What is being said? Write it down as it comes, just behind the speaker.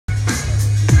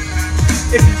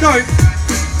If you don't,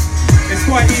 it's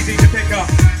quite easy to pick up.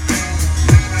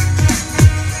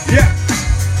 Yeah.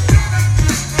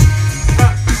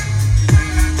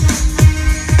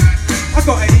 I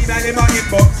got an email in my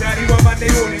inbox early one Monday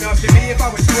morning asking me if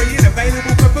I was free and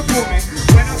available for performing.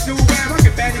 When I was still aware I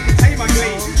could barely contain my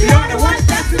glee. Beyond the Wight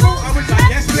festival, I was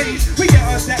like, yes please. We get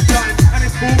our set time and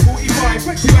it's 4:45,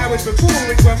 but 2 hours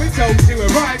before is when we're told to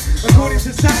arrive. According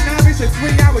to sat-nav, it's a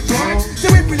 3-hour drive.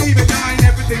 So if we leave at 9,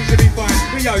 everything should be fine.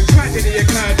 But yo, tragedy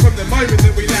occurred from the moment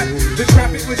that we left. The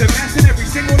traffic was a mess and every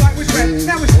single light was red.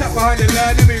 Now we're stuck behind a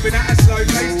learner moving at a slow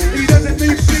pace. If he doesn't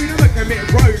move soon, I'ma commit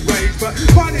road rage. But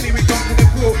finally we got to the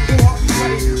port, all hot and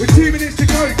sweaty, with 2 minutes to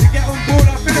go to get on board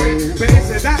our ferry. But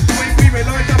it's at that point we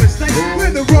realised our mistake.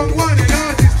 We're the wrong one and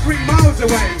ours is 3 miles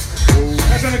away.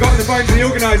 That's when I got on the phone to the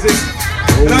organisers.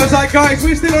 And I was like, guys,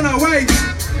 we're still on our way,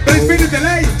 but it's been a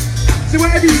delay. So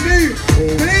whatever you do,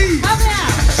 please,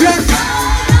 just,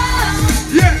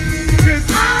 yeah, because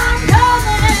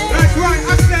that's right,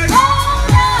 I said,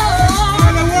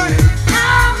 by the way,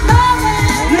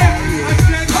 yeah, I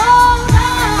said,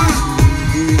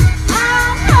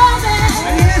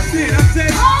 are you listening? I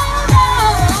said,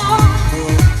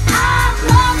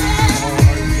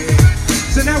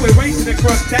 so now we're racing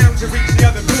across town to reach the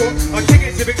other port. Our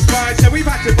tickets have expired, so we've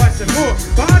had to buy some more.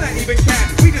 But I don't even care,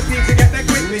 we just need to get there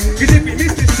quickly. Cause if we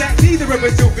miss this set, neither of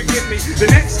us will forgive me. The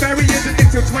next ferry isn't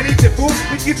until 20 to 4,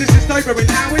 which gives us just over an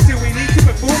hour till we need to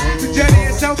perform. The journey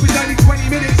itself is only 20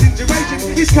 minutes in duration.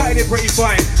 It's cutting it pretty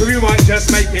fine, but we might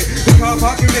just make it. The car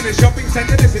parking in a shopping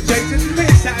centre that's adjacent. But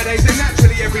it's Saturday, so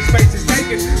naturally every space is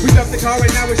taken. We left the car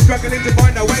and now we're struggling to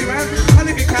find our way round. I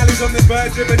look at Callie's on the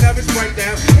verge of a nervous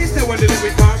breakdown. It's no wonder that we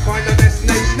can't find our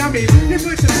destination. I mean, you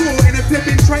put support in a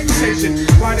flipping train station.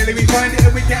 Finally we find it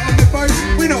and we get on the boat.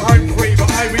 We're not home free, but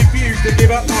I refuse to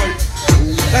give up hope.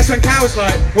 That's when Cal's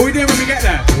like, what are we doing when we get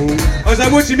there? I was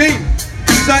like, what do you mean?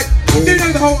 He's like, do you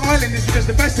know the whole island is just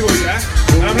a festival, yeah?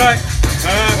 And I'm like,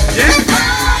 yeah?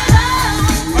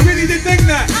 I really did think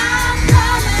that.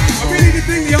 I really did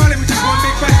think the island was just one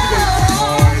big festival.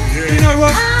 You know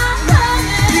what?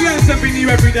 You learn something new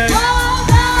every day.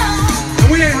 And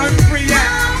we ain't home free yet.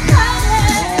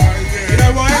 You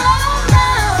know why?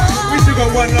 We still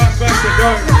got one last verse to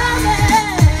go.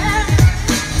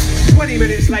 20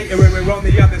 minutes later when we're on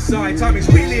the other side, time is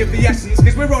really of the essence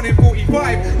because we're on in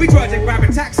 45. We try to grab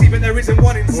a taxi but there isn't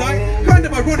one in sight. Kind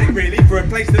of ironic really for a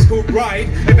place that's called Ride.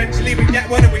 Eventually we get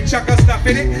one and we chuck our stuff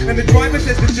in it, and the driver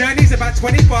says the journey's about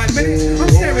 25 minutes. I'm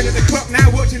staring at the clock now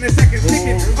watching the seconds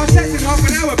ticking. Our set's in half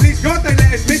an hour, please God don't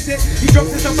let us miss it. He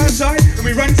drops us off outside and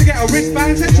we run to get our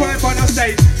wristbands and try and find our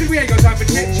stage, because we ain't got time for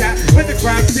chit chat. But the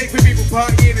crowd's sick with people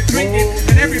partying and drinking,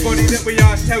 and everybody that we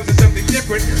ask tells us something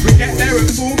different. We get there at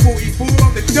 4:44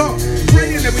 on the dot,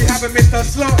 praying that we haven't missed our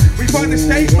slot. We find the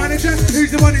stage manager,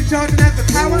 who's the one in charge and has the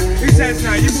power, who says,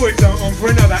 no, you boys aren't on for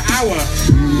another hour.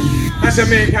 That's when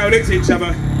me and Cal looked at each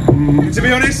other. And to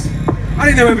be honest, I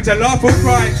didn't know whether to laugh or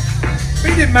cry.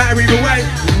 But it didn't matter either way.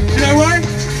 You know why?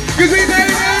 Because we made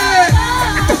it!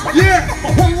 Yeah!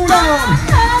 Hold on!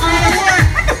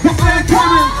 I'm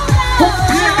coming!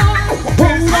 Yeah!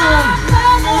 Hold on!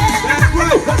 That's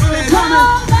right! I'm coming!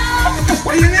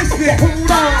 Are you listening? Hold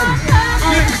on!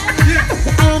 Yeah!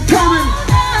 I'm coming!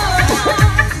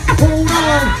 Hold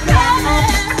on!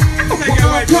 Take it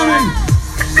away, coming!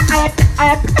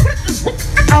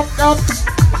 Up,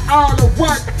 all of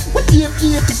what? Yeah,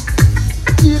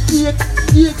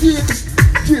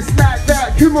 just like that,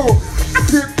 come on!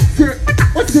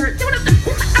 What's it?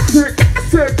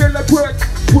 Circle of work,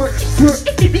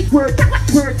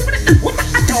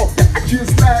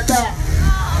 just like that.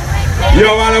 Yo,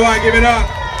 all right, give it up.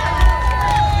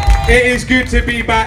 It is good to be back.